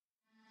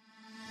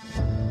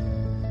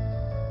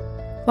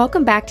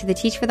Welcome back to the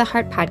Teach for the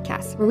Heart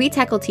podcast, where we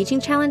tackle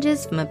teaching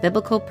challenges from a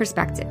biblical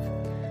perspective.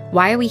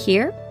 Why are we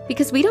here?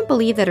 Because we don't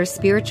believe that our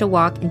spiritual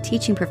walk and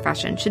teaching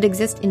profession should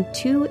exist in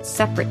two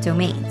separate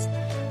domains.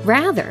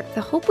 Rather,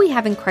 the hope we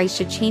have in Christ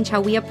should change how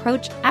we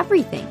approach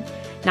everything,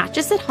 not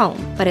just at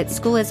home, but at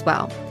school as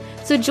well.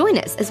 So join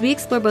us as we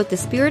explore both the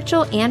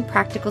spiritual and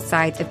practical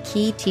sides of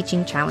key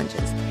teaching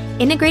challenges,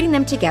 integrating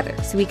them together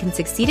so we can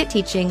succeed at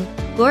teaching,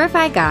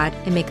 glorify God,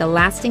 and make a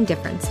lasting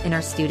difference in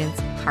our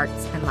students'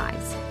 hearts and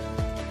lives.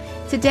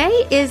 Today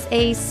is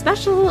a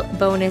special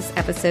bonus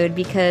episode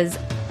because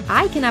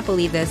I cannot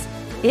believe this.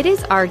 It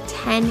is our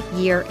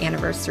 10-year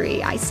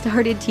anniversary. I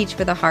started Teach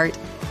for the Heart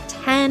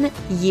 10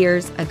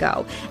 years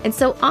ago. And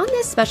so on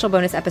this special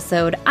bonus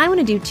episode, I want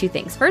to do two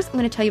things. First, I'm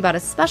going to tell you about a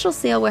special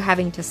sale we're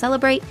having to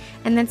celebrate.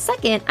 And then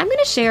second, I'm going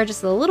to share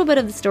just a little bit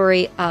of the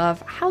story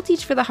of how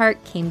Teach for the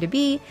Heart came to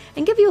be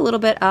and give you a little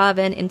bit of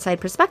an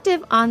inside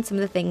perspective on some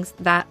of the things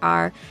that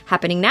are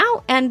happening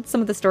now and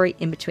some of the story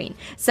in between.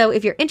 So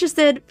if you're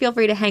interested, feel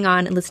free to hang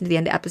on and listen to the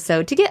end of the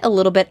episode to get a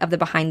little bit of the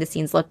behind the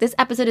scenes look. This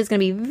episode is going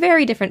to be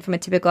very different from a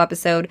typical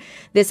episode.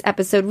 This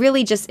episode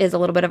really just is a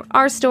little bit of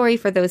our story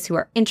for those who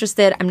are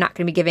interested. I'm not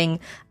going to be giving,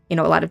 a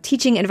lot of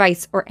teaching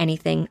advice or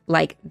anything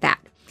like that.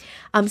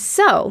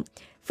 So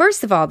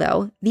first of all,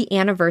 though, the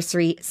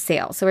anniversary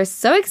sale. So we're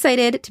so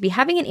excited to be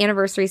having an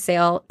anniversary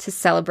sale to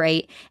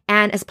celebrate.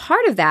 And as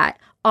part of that,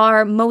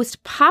 our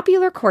most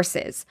popular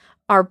courses,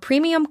 our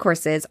premium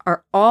courses,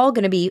 are all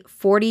going to be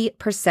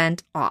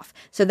 40% off.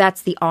 So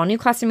that's the All New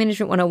Classroom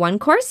Management 101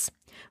 course,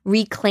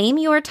 Reclaim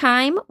Your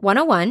Time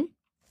 101,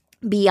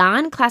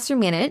 Beyond Classroom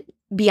Management,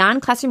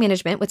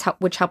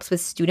 which helps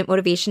with student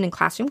motivation and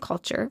classroom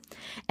culture,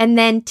 and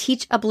then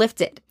Teach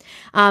Uplifted.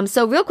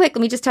 So real quick,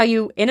 let me just tell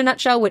you in a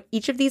nutshell what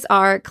each of these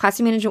are.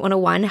 Classroom Management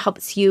 101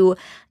 helps you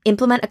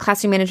implement a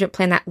classroom management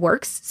plan that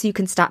works so you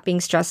can stop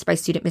being stressed by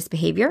student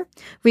misbehavior.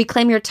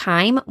 Reclaim Your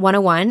Time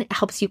 101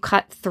 helps you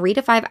cut 3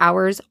 to 5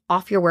 hours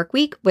off your work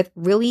week with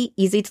really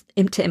easy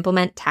to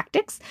implement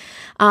tactics.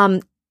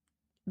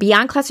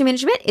 Beyond Classroom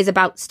Management is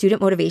about student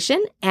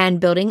motivation and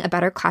building a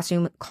better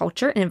classroom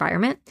culture and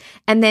environment.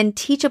 And then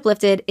Teach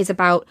Uplifted is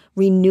about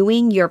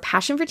renewing your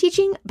passion for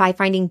teaching by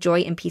finding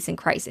joy and peace in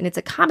Christ. And it's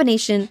a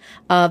combination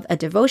of a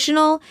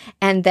devotional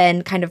and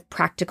then kind of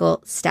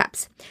practical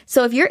steps.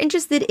 So if you're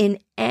interested in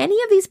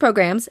any of these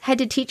programs, head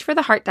to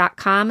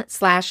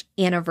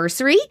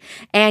teachfortheheart.com/anniversary,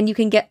 and you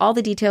can get all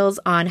the details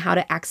on how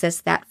to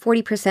access that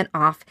 40%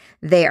 off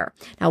there.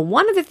 Now,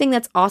 one other thing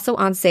that's also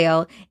on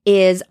sale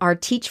is our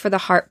Teach for the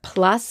Heart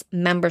Plus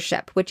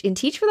membership, which in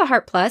Teach for the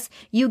Heart Plus,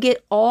 you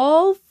get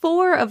all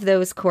 4 of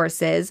those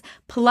courses,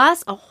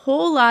 plus a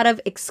whole lot of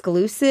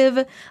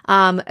exclusive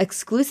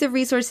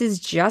resources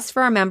just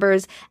for our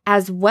members,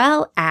 as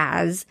well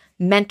as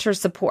mentor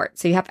support.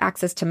 So you have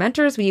access to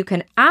mentors where you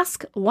can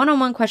ask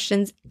one-on-one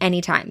questions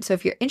anytime. So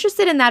if you're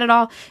interested in that at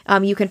all,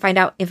 you can find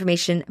out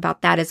information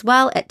about that as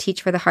well at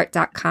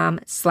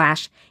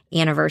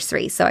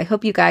teachfortheheart.com/anniversary. So I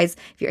hope you guys,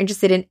 if you're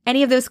interested in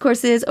any of those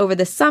courses over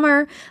the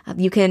summer,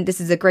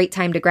 this is a great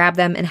time to grab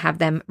them and have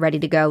them ready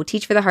to go.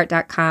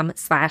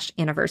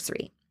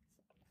 teachfortheheart.com/anniversary.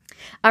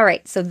 All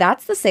right, so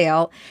that's the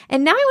sale.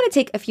 And now I want to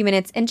take a few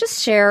minutes and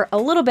just share a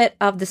little bit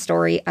of the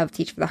story of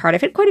Teach for the Heart.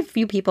 I've had quite a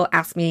few people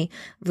ask me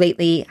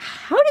lately,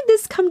 how did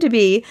this come to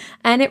be?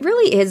 And it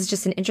really is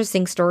just an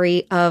interesting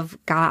story of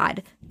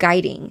God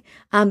guiding,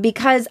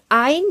 because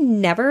I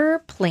never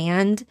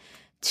planned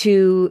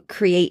to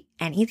create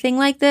anything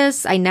like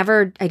this. I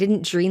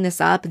didn't dream this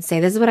up and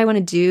say, this is what I want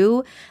to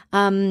do.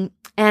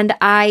 And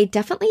I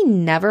definitely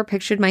never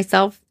pictured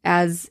myself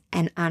as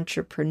an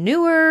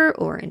entrepreneur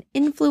or an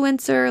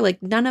influencer,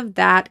 like none of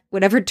that,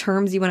 whatever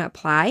terms you want to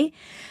apply.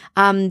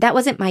 That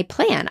wasn't my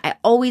plan. I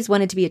always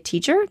wanted to be a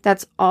teacher.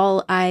 That's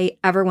all I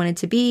ever wanted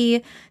to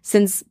be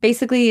since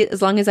basically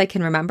as long as I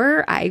can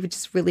remember. I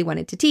just really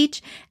wanted to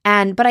teach.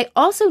 But I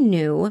also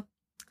knew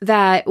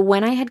that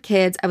when I had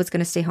kids, I was going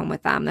to stay home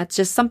with them. That's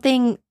just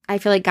something I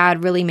feel like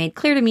God really made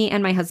clear to me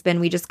and my husband.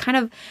 We just kind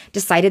of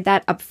decided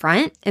that up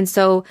front. And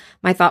so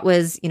my thought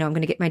was, I'm going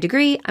to get my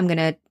degree. I'm going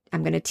to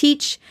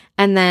teach.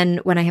 And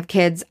then when I have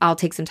kids, I'll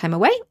take some time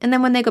away. And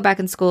then when they go back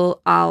in school,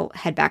 I'll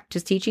head back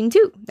to teaching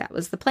too. That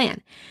was the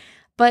plan.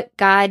 But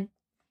God,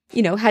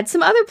 had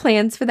some other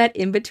plans for that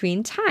in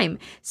between time.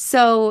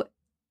 So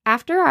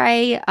after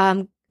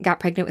I got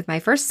pregnant with my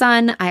first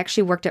son, I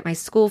actually worked at my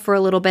school for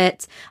a little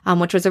bit,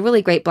 which was a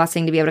really great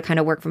blessing to be able to kind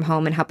of work from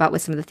home and help out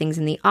with some of the things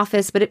in the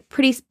office. But it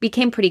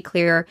became pretty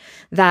clear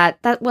that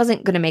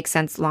wasn't going to make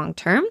sense long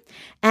term.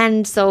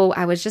 And so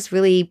I was just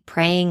really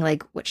praying,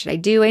 like, what should I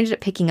do? I ended up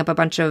picking up a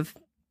bunch of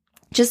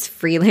just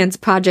freelance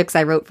projects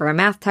I wrote for a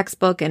math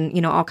textbook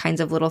and, all kinds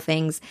of little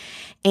things.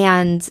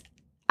 And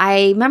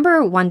I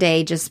remember one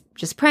day just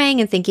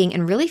praying and thinking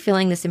and really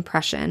feeling this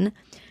impression,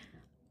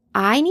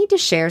 I need to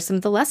share some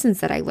of the lessons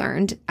that I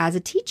learned as a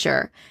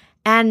teacher.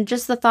 And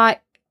just the thought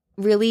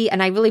really,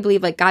 and I really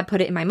believe like God put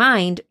it in my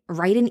mind,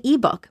 write an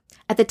ebook.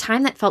 at the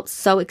time that felt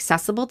so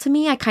accessible to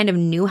me. I kind of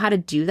knew how to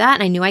do that.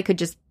 And I knew I could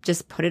just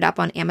put it up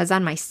on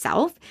Amazon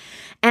myself.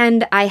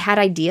 And I had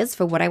ideas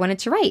for what I wanted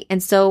to write.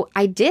 And so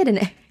I did. And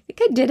I think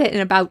I did it in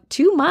about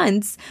 2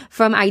 months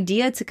from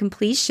idea to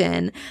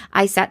completion.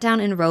 I sat down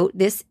and wrote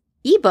this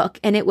ebook,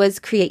 and it was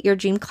Create Your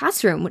Dream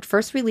Classroom, which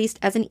first released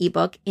as an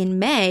ebook in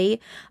May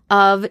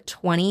of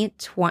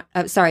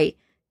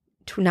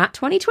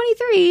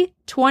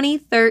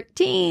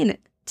 2013,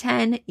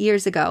 10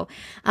 years ago.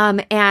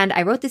 And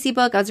I wrote this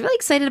ebook. I was really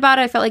excited about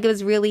it. I felt like it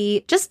was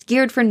really just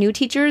geared for new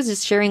teachers,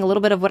 just sharing a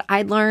little bit of what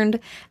I'd learned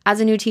as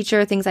a new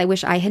teacher, things I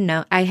wish I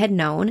had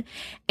known.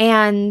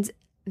 And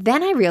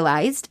then I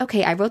realized,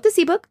 okay, I wrote this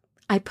ebook.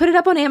 I put it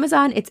up on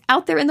Amazon. It's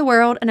out there in the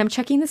world, and I'm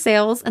checking the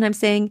sales, and I'm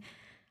saying,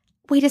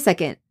 wait a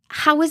second,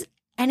 how is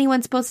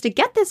anyone supposed to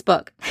get this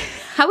book?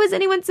 How is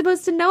anyone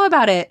supposed to know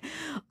about it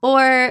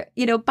or,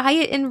 buy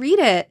it and read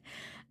it?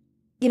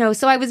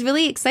 So I was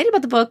really excited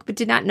about the book, but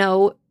did not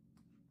know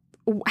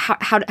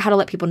how to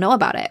let people know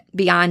about it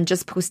beyond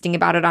just posting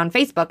about it on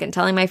Facebook and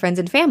telling my friends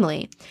and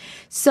family.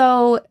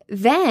 So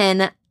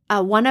then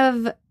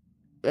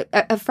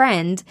a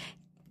friend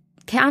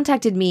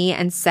contacted me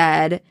and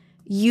said,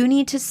 you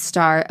need to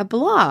start a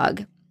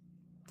blog,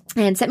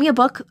 and sent me a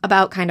book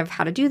about kind of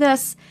how to do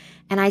this.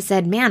 And I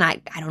said, man, I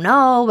don't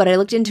know, but I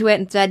looked into it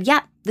and said, yeah,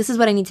 this is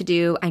what I need to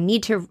do. I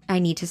need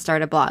to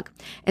start a blog.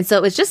 And so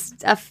it was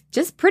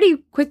just pretty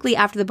quickly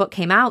after the book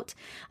came out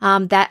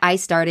that I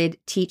started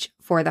Teach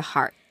for the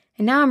Heart.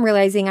 And now I'm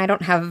realizing I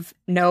don't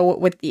know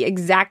what the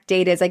exact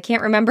date is. I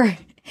can't remember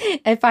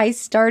if I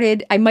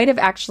might have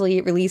actually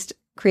released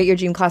Create Your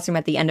Dream Classroom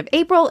at the end of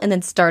April and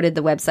then started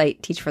the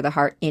website Teach for the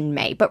Heart in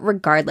May. But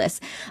regardless,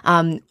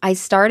 I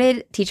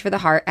started Teach for the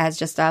Heart as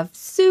just a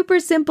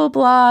super simple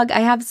blog.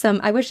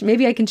 I wish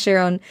maybe I can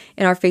share in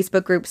our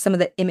Facebook group some of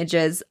the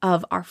images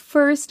of our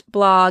first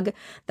blog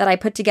that I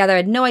put together. I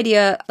had no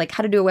idea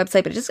how to do a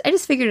website, but I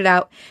just figured it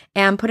out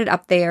and put it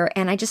up there.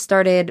 And I just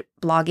started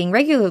blogging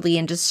regularly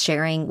and just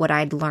sharing what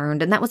I'd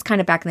learned. And that was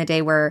kind of back in the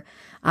day where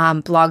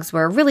blogs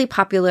were really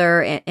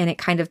popular, and it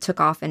kind of took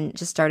off and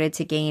just started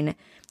to gain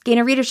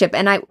a readership.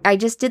 And I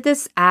just did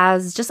this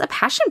as just a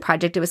passion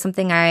project. It was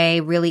something I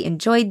really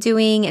enjoyed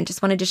doing and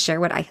just wanted to share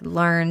what I had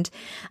learned.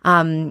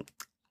 And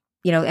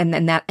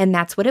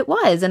that's what it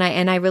was. And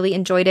I really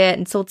enjoyed it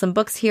and sold some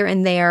books here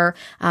and there.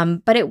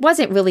 But it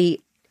wasn't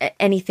really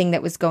anything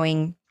that was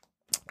going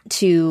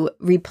to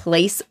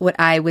replace what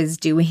I was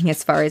doing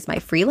as far as my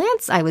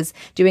freelance. I was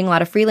doing a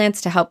lot of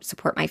freelance to help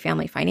support my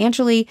family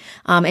financially,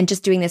 and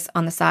just doing this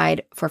on the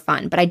side for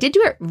fun. But I did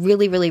do it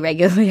really, really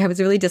regularly. I was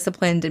really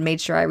disciplined and made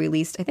sure I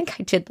released, I think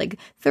I did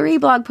 3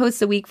 blog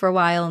posts a week for a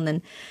while, and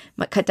then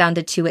cut down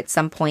to 2 at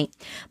some point.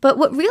 But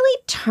what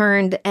really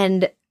turned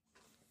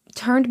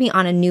me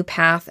on a new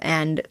path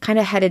and kind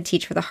of headed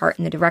Teach for the Heart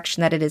in the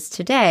direction that it is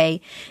today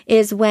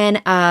is when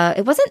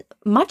it wasn't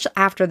much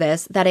after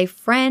this that a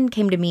friend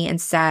came to me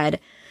and said,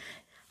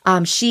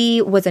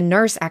 she was a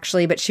nurse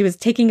actually, but she was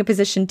taking a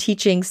position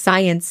teaching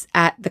science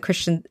at the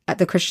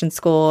Christian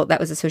school that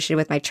was associated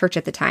with my church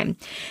at the time.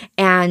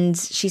 And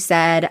she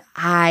said,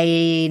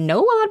 I know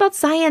a lot about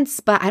science,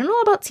 but I don't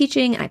know about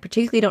teaching. And I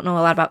particularly don't know a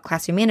lot about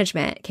classroom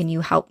management. Can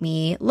you help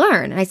me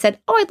learn? And I said,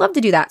 oh, I'd love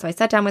to do that. So I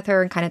sat down with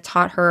her and kind of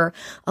taught her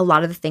a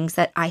lot of the things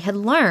that I had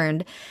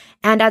learned.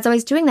 And as I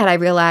was doing that, I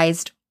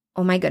realized,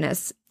 oh my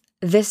goodness,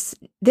 this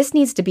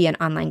needs to be an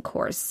online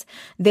course.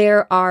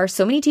 There are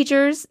so many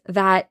teachers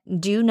that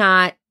do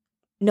not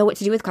know what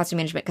to do with classroom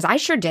management, because I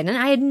sure didn't.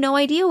 I had no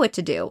idea what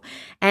to do.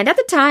 And at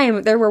the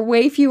time, there were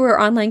way fewer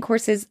online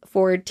courses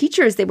for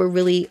teachers. They were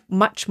really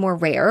much more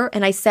rare.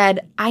 And I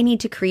said, I need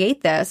to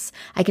create this.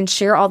 I can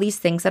share all these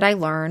things that I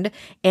learned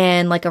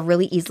in a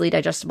really easily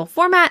digestible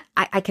format.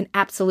 I can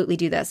absolutely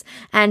do this.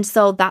 And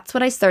so that's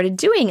what I started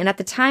doing. And at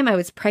the time, I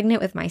was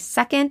pregnant with my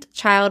second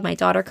child, my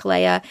daughter,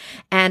 Kalea.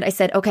 And I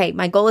said, okay,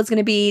 my goal is going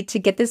to be to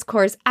get this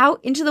course out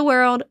into the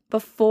world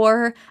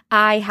before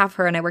I have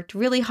her. And I worked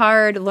really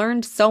hard,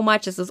 learned so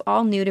much. This was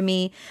all new to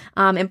me,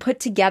 and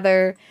put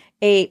together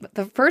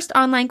the first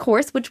online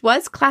course, which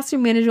was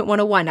Classroom Management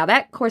 101. Now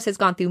that course has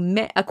gone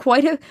through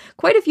quite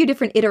a few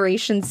different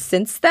iterations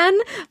since then,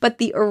 but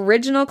the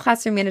original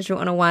Classroom Management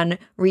 101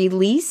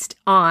 released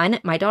on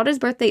my daughter's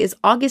birthday is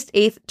August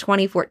 8th,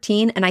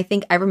 2014. And I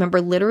think I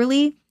remember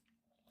literally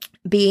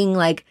being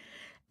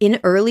in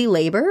early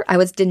labor. I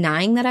was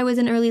denying that I was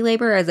in early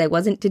labor as I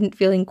didn't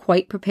feeling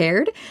quite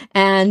prepared.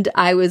 And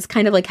I was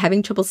kind of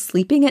having trouble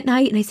sleeping at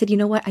night. And I said, you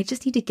know what? I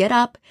just need to get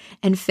up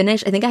and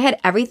finish. I think I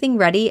had everything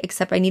ready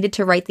except I needed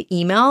to write the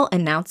email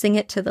announcing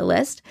it to the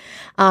list,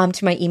 to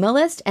my email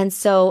list. And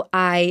so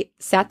I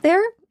sat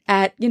there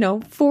at,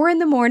 4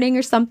 a.m.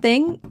 or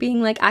something,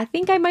 being I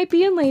think I might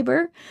be in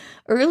labor,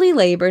 early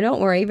labor, don't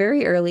worry,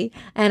 very early.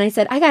 And I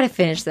said, I got to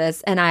finish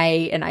this. And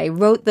I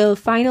wrote the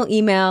final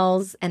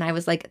emails, and I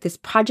was like, this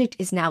project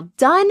is now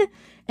done.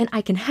 and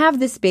I can have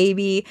this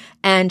baby.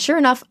 And sure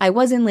enough, I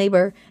was in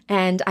labor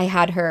and I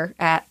had her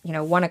at,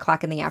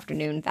 1:00 in the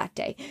afternoon that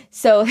day.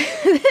 So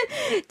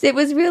it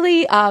was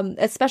really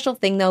a special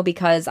thing though,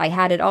 because I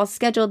had it all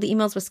scheduled. The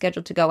emails were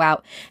scheduled to go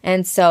out.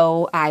 And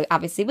so I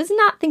obviously was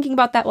not thinking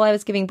about that while I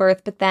was giving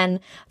birth. But then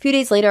a few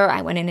days later,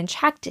 I went in and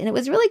checked, and it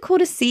was really cool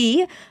to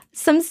see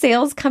some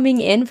sales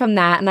coming in from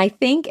that. And I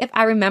think if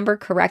I remember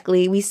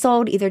correctly, we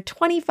sold either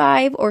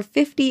 25 or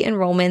 50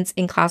 enrollments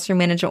in Classroom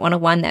Management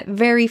 101, that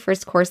very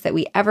first course that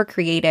we ever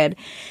created.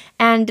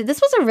 And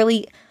this was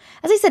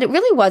as I said, it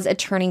really was a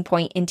turning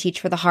point in Teach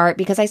for the Heart,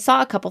 because I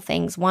saw a couple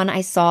things. One,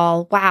 I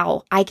saw,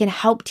 wow, I can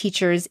help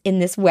teachers in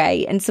this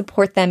way and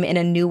support them in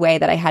a new way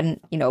that I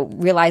hadn't,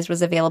 realized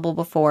was available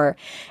before.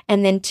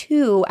 And then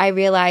two, I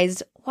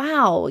realized,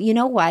 wow, you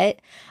know what?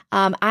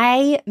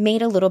 I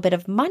made a little bit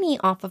of money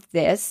off of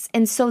this.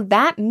 And so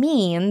that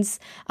means,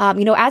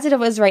 as it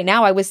was right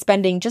now, I was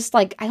spending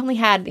I only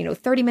had,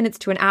 30 minutes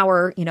to an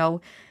hour,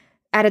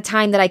 at a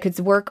time that I could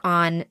work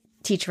on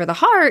Teach for the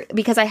Heart,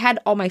 because I had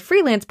all my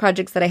freelance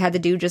projects that I had to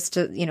do just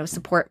to,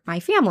 support my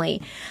family,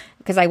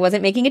 because I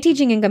wasn't making a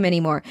teaching income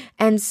anymore.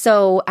 And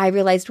so I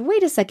realized,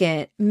 wait a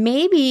second,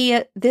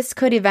 maybe this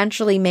could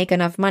eventually make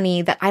enough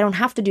money that I don't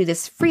have to do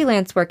this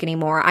freelance work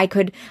anymore. I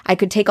could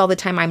take all the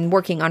time I'm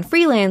working on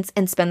freelance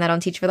and spend that on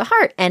Teach for the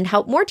Heart and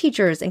help more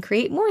teachers and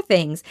create more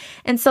things.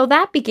 And so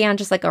that began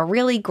just like a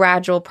really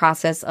gradual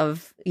process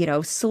of,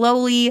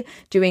 slowly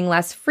doing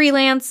less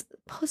freelance,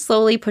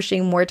 slowly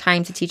pushing more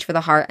time to Teach for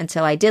the Heart,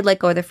 until I did let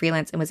go of the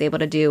freelance and was able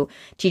to do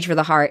Teach for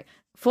the Heart.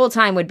 Full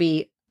time would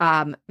be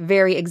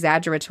very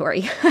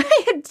exaggeratory.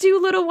 I had 2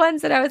 little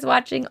ones that I was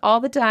watching all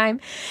the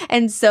time.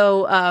 And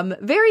so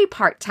very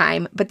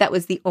part-time, but that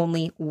was the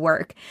only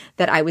work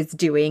that I was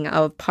doing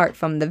apart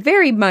from the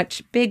very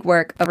much big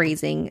work of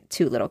raising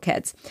 2 little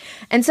kids.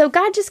 And so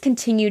God just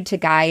continued to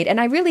guide. And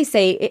I really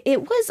say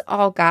it was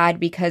all God,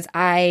 because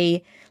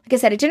like I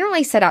said, I didn't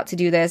really set out to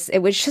do this. It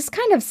was just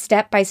kind of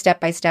step by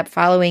step by step,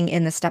 following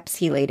in the steps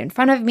He laid in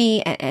front of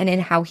me and in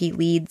how He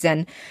leads.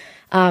 And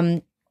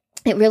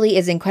it really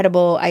is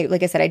incredible.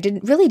 Like I said, I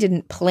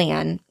didn't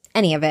plan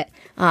any of it,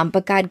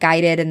 but God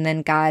guided, and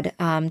then God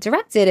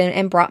directed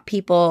and brought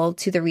people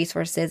to the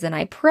resources. And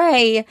I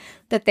pray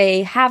that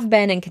they have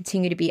been and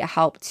continue to be a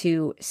help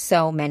to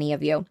so many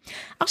of you.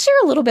 I'll share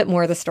a little bit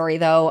more of the story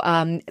though.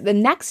 The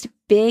next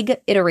big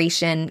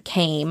iteration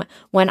came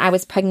when I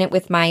was pregnant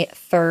with my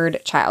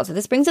 3rd child. So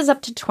this brings us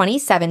up to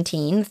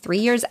 2017, 3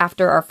 years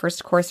after our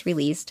first course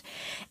released.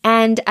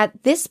 And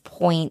at this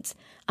point,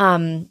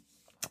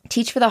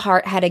 Teach for the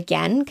Heart had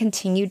again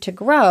continued to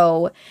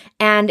grow,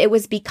 and it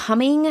was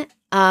becoming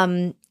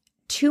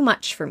too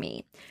much for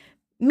me.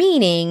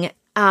 Meaning,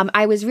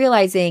 I was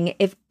realizing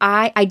if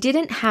I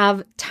didn't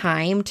have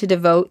time to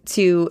devote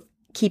to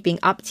keeping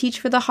up Teach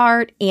for the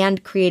Heart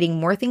and creating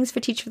more things for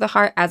Teach for the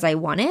Heart as I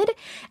wanted,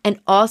 and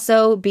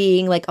also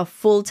being like a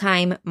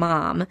full-time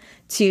mom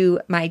to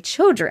my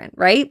children,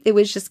 right? It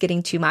was just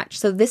getting too much.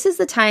 So this is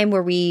the time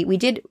where we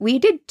did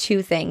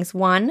 2 things.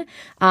 One,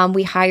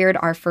 we hired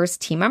our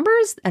first team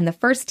members, and the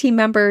first team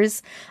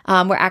members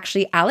were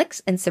actually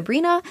Alex and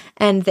Sabrina,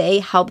 and they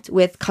helped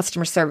with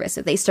customer service.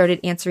 So they started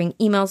answering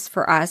emails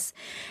for us.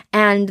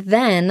 And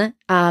then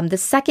the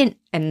second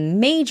and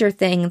major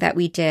thing that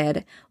we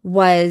did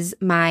was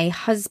my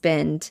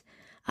husband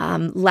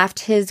left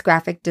his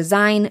graphic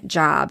design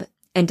job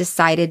and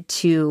decided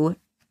to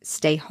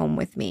stay home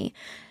with me,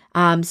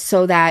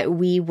 so that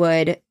we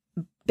would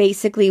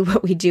basically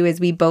what we do is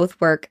we both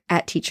work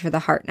at Teach for the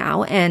Heart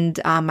now. And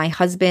my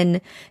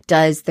husband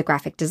does the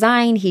graphic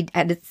design. He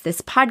edits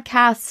this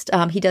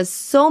podcast. He does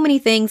so many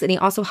things. And he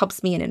also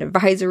helps me in an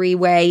advisory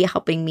way,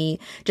 helping me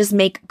just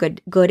make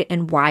good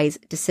and wise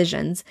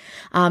decisions.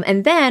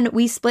 And then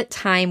we split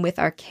time with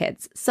our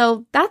kids.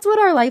 So that's what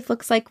our life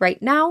looks like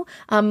right now.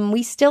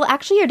 We still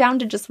actually are down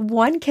to just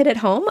 1 kid at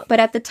home. But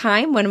at the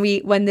time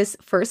when this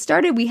first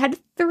started, we had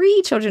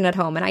 3 children at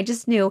home. And I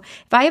just knew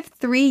if I have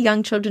 3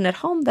 young children at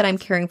home that I'm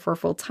caring for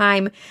full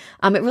time,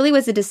 it really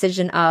was a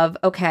decision of,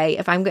 okay,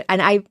 if I'm good,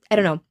 and I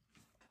don't know.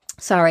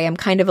 Sorry, I'm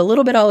kind of a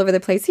little bit all over the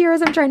place here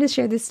as I'm trying to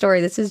share this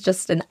story. This is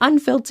just an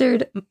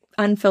unfiltered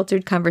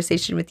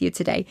conversation with you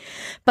today.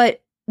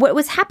 But what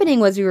was happening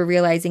was we were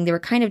realizing there were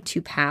kind of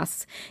 2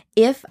 paths.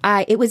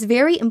 It was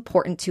very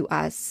important to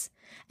us,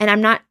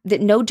 and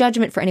no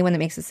judgment for anyone that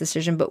makes this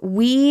decision, but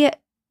we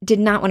did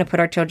not want to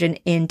put our children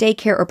in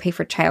daycare or pay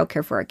for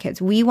childcare for our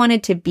kids. We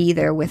wanted to be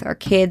there with our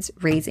kids,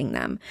 raising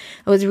them.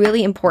 It was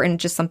really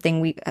important, just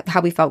something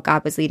how we felt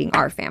God was leading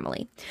our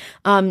family.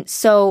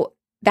 So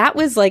that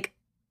was like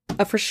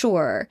for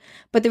sure.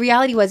 But the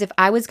reality was, if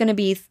I was going to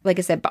be, like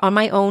I said, on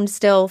my own,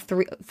 still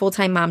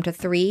full-time mom to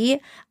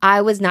 3,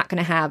 I was not going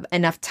to have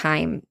enough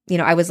time.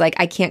 I was like,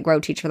 I can't grow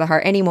Teach for the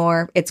Heart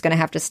anymore. It's going to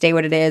have to stay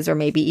what it is, or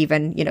maybe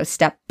even,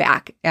 step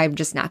back. I'm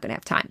just not going to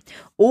have time.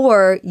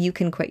 Or you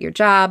can quit your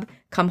job,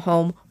 come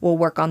home, we'll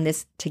work on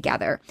this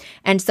together.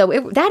 And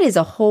so that is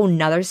a whole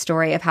nother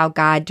story of how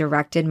God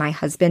directed my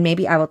husband.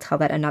 Maybe I will tell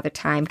that another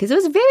time because it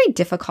was a very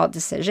difficult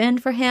decision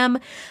for him.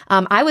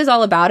 I was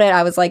all about it.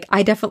 I was like,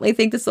 I definitely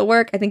think this will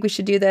work. I think we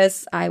should do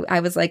this. I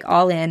was like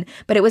all in,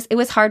 but it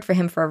was hard for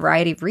him for a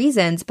variety of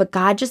reasons, but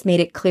God just made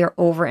it clear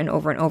over and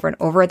over and over and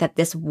over that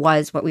this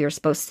was what we were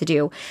supposed to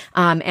do,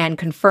 and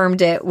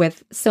confirmed it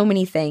with so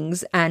many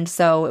things. And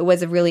so it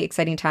was a really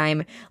exciting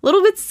time, a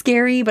little bit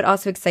scary, but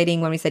also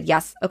exciting when we said,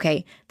 yes,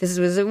 okay, it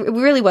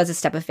really was a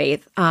step of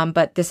faith,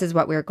 but this is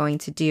what we're going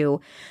to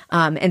do.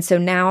 And so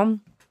now,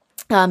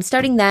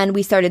 starting then,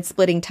 we started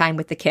splitting time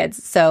with the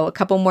kids. So a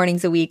couple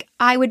mornings a week,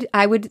 I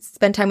would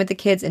spend time with the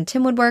kids and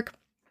Tim would work.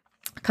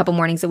 A couple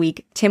mornings a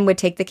week, Tim would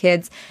take the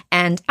kids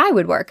and I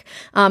would work,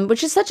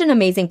 which is such an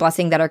amazing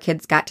blessing that our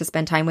kids got to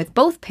spend time with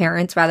both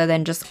parents rather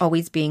than just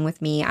always being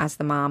with me as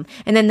the mom.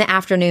 And then the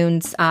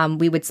afternoons,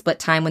 we would split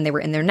time when they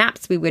were in their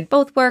naps. We would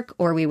both work,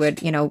 or we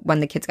would, when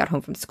the kids got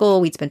home from school,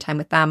 we'd spend time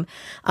with them.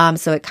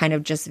 So it kind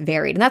of just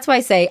varied. And that's why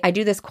I say I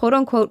do this quote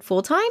unquote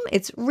full time.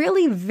 It's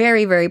really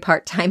very, very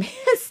part-time,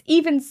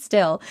 even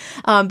still,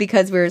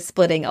 because we're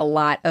splitting a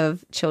lot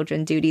of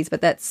children duties. But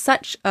that's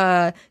such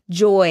a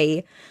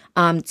joy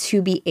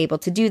to be able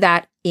to do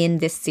that in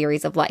this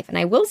series of life. And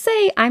I will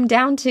say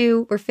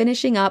we're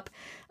finishing up.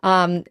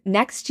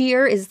 Next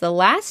year is the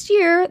last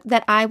year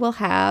that I will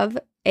have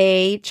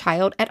a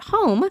child at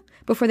home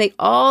before they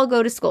all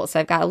go to school. So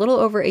I've got a little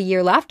over a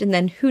year left, and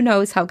then who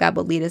knows how God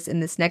will lead us in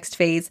this next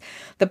phase.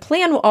 The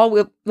plan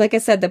like I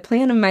said, the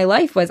plan of my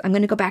life was I'm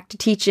going to go back to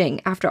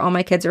teaching after all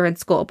my kids are in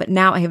school. But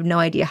now I have no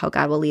idea how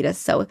God will lead us.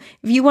 So if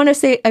you want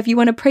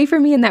to pray for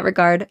me in that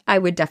regard, I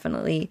would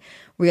definitely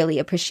really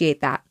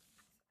appreciate that.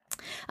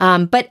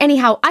 But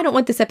anyhow, I don't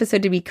want this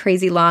episode to be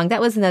crazy long.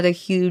 That was another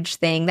huge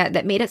thing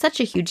that made it such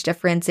a huge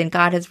difference. And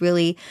God has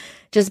really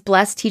just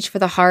blessed Teach for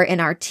the Heart and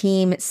our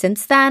team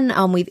since then.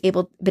 We've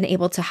been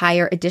able to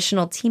hire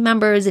additional team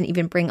members and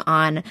even bring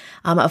on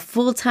a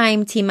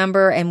full-time team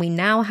member. And we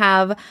now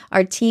have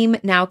our team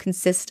now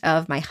consists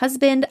of my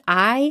husband,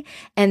 I,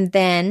 and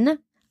then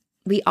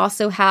we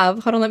also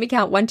have, hold on, let me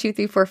count, 1, 2,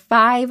 3, 4,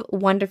 5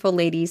 wonderful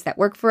ladies that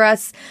work for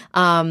us.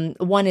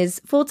 One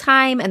is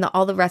full-time and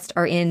all the rest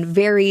are in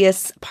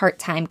various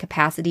part-time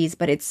capacities,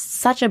 but it's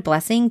such a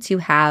blessing to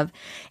have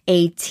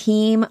a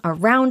team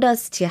around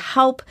us to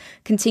help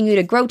continue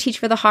to grow Teach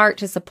for the Heart,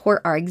 to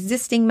support our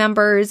existing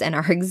members and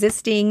our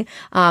existing,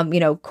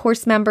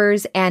 course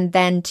members, and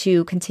then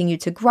to continue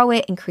to grow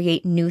it and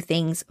create new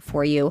things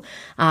for you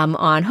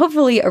on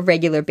hopefully a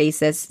regular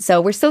basis.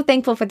 So we're so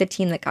thankful for the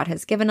team that God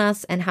has given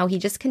us and how He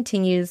just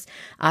continues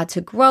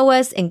to grow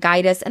us and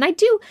guide us. And I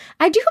do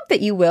hope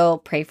that you will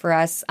pray for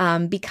us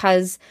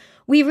because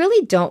we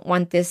really don't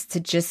want this to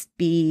just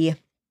be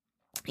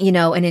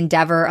an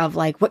endeavor of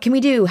like, what can we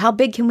do? How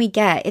big can we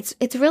get?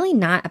 It's really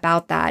not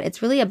about that.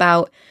 It's really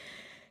about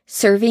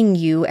serving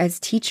you as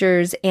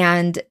teachers.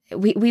 And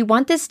we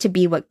want this to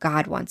be what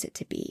God wants it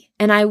to be.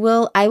 And I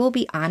will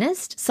be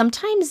honest.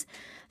 Sometimes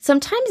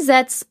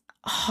that's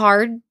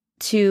hard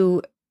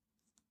to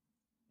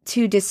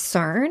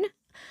discern.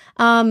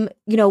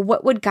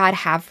 What would God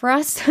have for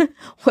us?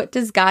 What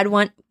does God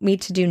want me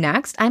to do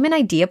next? I'm an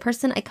idea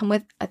person. I come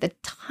with a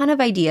ton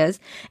of ideas,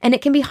 and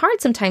it can be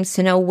hard sometimes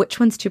to know which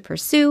ones to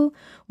pursue,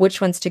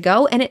 which ones to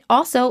go. And it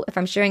also, if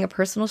I'm sharing a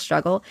personal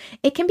struggle,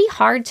 it can be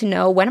hard to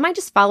know when am I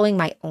just following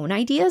my own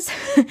ideas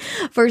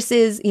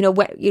versus,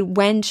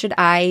 when should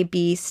I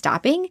be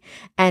stopping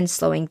and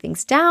slowing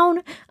things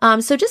down?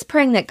 So just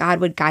praying that God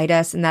would guide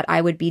us and that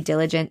I would be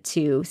diligent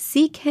to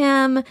seek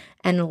Him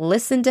and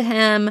listen to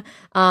Him.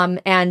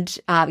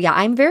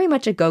 I'm very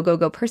much a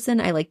go person.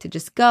 I like to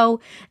just go.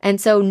 And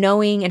so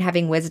knowing and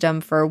having wisdom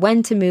for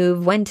when to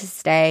move, when to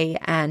stay,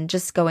 and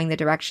just going the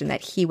direction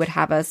that He would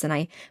have us. And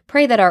I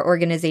pray that our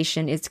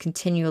organization is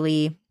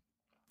continually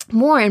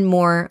more and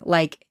more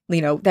like,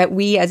 that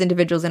we as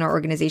individuals in our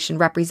organization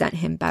represent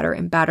Him better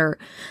and better.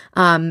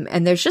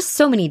 And there's just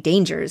so many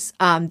dangers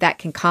that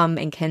can come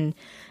and can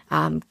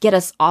get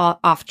us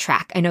all off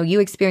track. I know you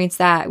experience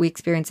that. We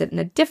experience it in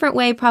a different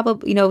way,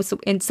 probably, so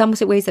in some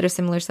ways that are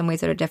similar, some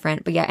ways that are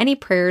different. But yeah, any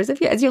prayers,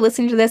 as you're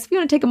listening to this, if you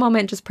want to take a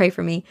moment and just pray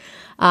for me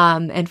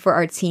and for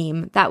our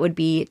team, that would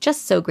be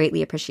just so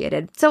greatly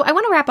appreciated. So I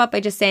want to wrap up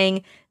by just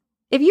saying,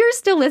 if you're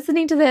still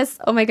listening to this,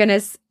 oh my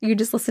goodness, you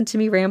just listened to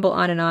me ramble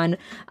on and on.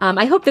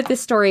 I hope that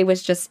this story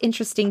was just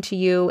interesting to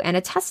you and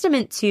a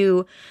testament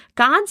to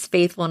God's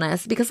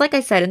faithfulness, because like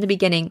I said in the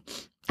beginning,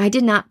 I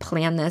did not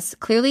plan this.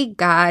 Clearly,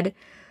 God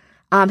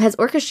has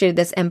orchestrated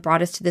this and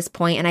brought us to this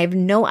point, and I have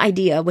no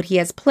idea what He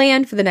has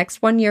planned for the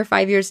next 1 year,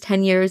 5 years,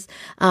 10 years.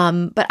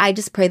 But I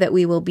just pray that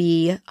we will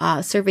be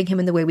serving Him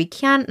in the way we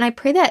can, and I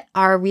pray that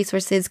our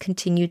resources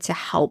continue to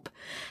help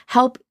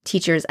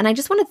teachers. And I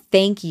just want to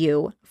thank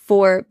you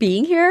for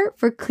being here,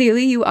 for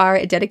clearly you are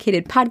a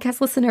dedicated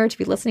podcast listener to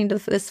be listening to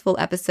this full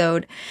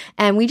episode.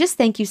 And we just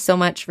thank you so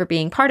much for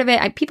being part of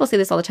it. People say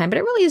this all the time, but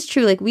it really is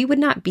true. Like, we would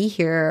not be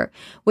here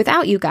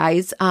without you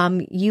guys.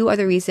 You are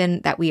the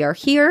reason that we are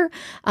here,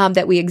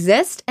 that we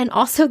exist, and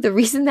also the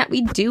reason that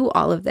we do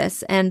all of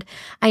this. And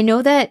I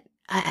know that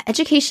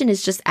education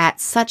is just at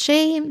such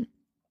a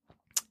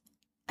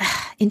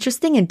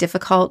interesting and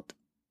difficult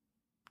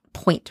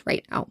point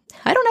right now.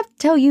 I don't have to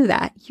tell you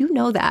that. You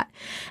know that.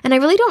 And I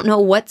really don't know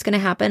what's going to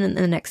happen in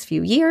the next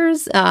few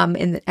years in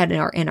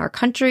our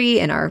country,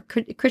 in our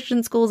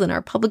Christian schools, in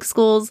our public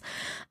schools.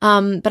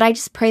 But I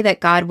just pray that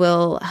God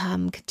will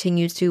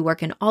continue to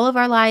work in all of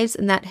our lives,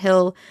 and that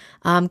He'll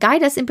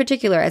guide us in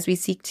particular as we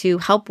seek to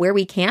help where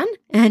we can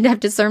and have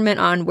discernment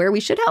on where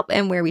we should help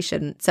and where we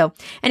shouldn't. So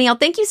anyhow,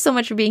 thank you so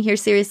much for being here.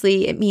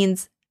 Seriously,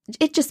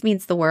 it just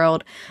means the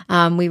world.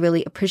 We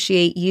really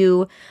appreciate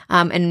you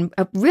and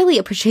really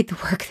appreciate the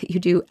work that you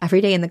do every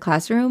day in the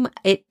classroom.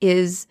 It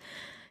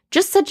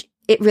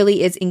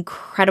really is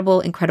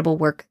incredible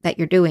work that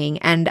you're doing.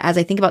 And as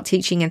I think about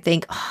teaching and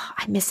think, oh,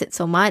 I miss it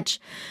so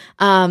much.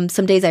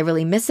 Some days I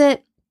really miss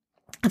it.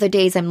 Other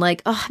days I'm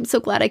like, oh, I'm so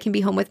glad I can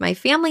be home with my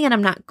family and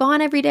I'm not gone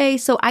every day.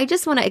 So I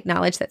just want to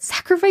acknowledge that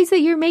sacrifice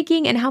that you're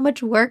making and how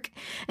much work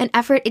and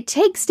effort it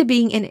takes to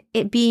being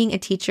a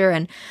teacher.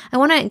 And I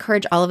want to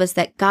encourage all of us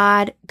that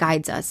God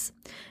guides us.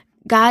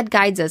 God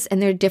guides us, and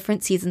there are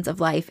different seasons of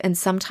life. And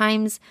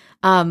sometimes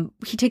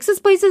He takes us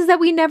places that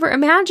we never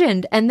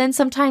imagined. And then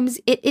sometimes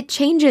it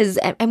changes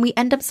and we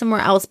end up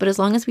somewhere else. But as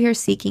long as we are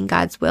seeking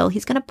God's will,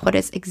 He's going to put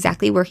us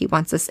exactly where He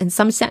wants us. And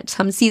some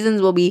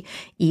seasons will be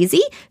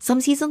easy.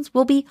 Some seasons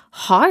will be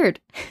hard.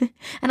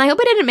 And I hope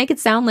I didn't make it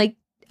sound like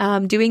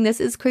doing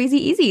this is crazy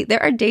easy.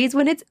 There are days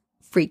when it's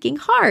freaking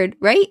hard,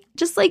 right?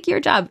 Just like your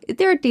job.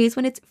 There are days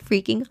when it's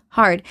freaking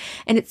hard.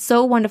 And it's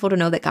so wonderful to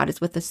know that God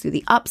is with us through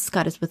the ups,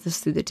 God is with us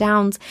through the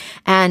downs,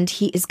 and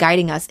He is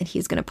guiding us, and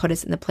He's going to put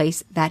us in the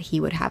place that He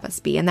would have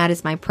us be. And that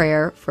is my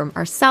prayer from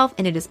ourselves,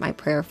 and it is my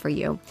prayer for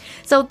you.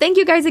 So thank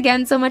you guys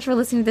again so much for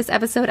listening to this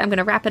episode. I'm going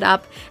to wrap it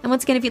up. And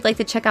once again, if you'd like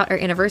to check out our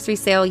anniversary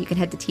sale, you can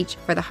head to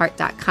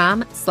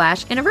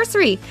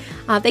teachfortheheart.com/anniversary.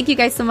 Thank you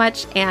guys so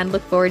much, and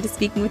look forward to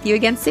speaking with you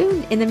again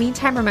soon. In the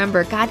meantime,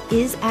 remember, God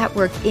is at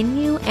work in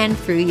you and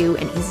through you,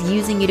 and He's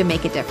using you to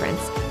make a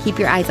difference. Keep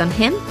your eyes on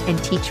Him and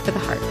teach for the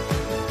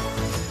heart.